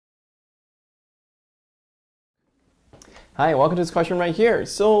Hi, welcome to this question right here.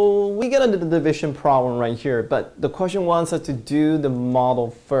 So we get into the division problem right here, but the question wants us to do the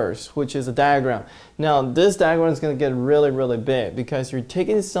model first, which is a diagram. Now this diagram is going to get really big because you're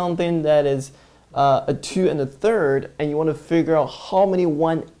taking something that is a 2 and a third, and you want to figure out how many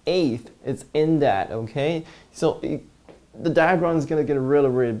 1/8 is in that, okay? So the diagram is going to get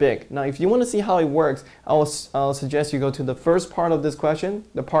really big. Now if you want to see how it works, I'll suggest you go to the first part of this question,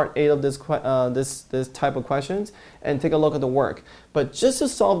 the part 8 of this type of questions, and take a look at the work. But just to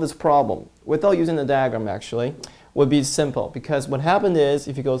solve this problem, without using the diagram actually, would be simple. Because what happened is,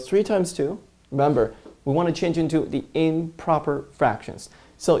 if you go 3 times 2, remember, we want to change into the improper fractions.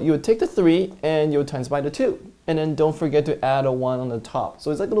 So you would take the 3 and you would times by the 2. And then don't forget to add a 1 on the top.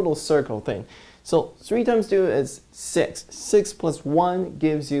 So it's like a little circle thing. So 3 times 2 is 6. 6 plus 1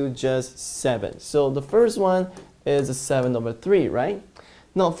 gives you just 7. So the first one is a 7 over 3, right?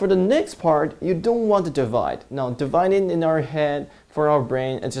 Now for the next part, you don't want to divide. Now dividing in our head for our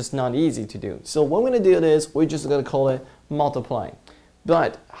brain, it's just not easy to do. So what we're going to do is, we're just going to call it multiplying.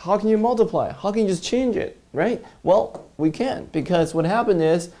 But how can you multiply? How can you just change it, right? Well, we can, because what happened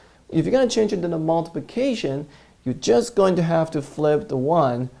is, if you're going to change it to the multiplication, you're just going to have to flip the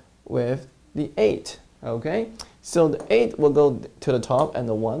 1 with the 8, okay? So the 8 will go to the top and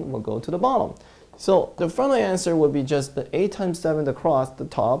the 1 will go to the bottom. So the final answer would be just the 8 times 7 across the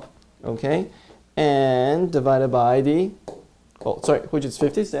top, okay? And divided by the, which is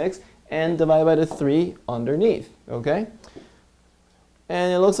 56, and divided by the 3 underneath, okay?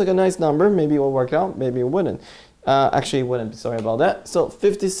 And it looks like a nice number. Maybe it will work out, maybe it wouldn't. Actually, it wouldn't, sorry about that. So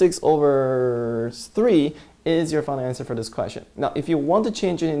 56 over 3 is your final answer for this question. Now, if you want to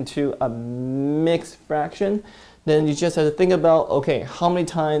change it into a mixed fraction, then you just have to think about, okay, how many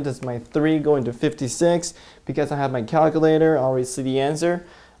times does my 3 go into 56? Because I have my calculator, I already see the answer.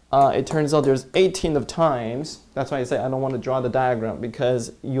 It turns out there's 18 of times. That's why I say I don't want to draw the diagram,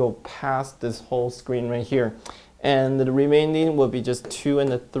 because you'll pass this whole screen right here. And the remaining will be just 2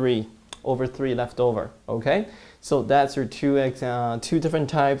 and the 3 over 3 left over, okay? So that's your two different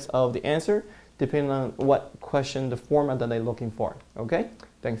types of the answer, depending on what question, the format that they're looking for, okay?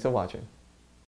 Thanks for watching.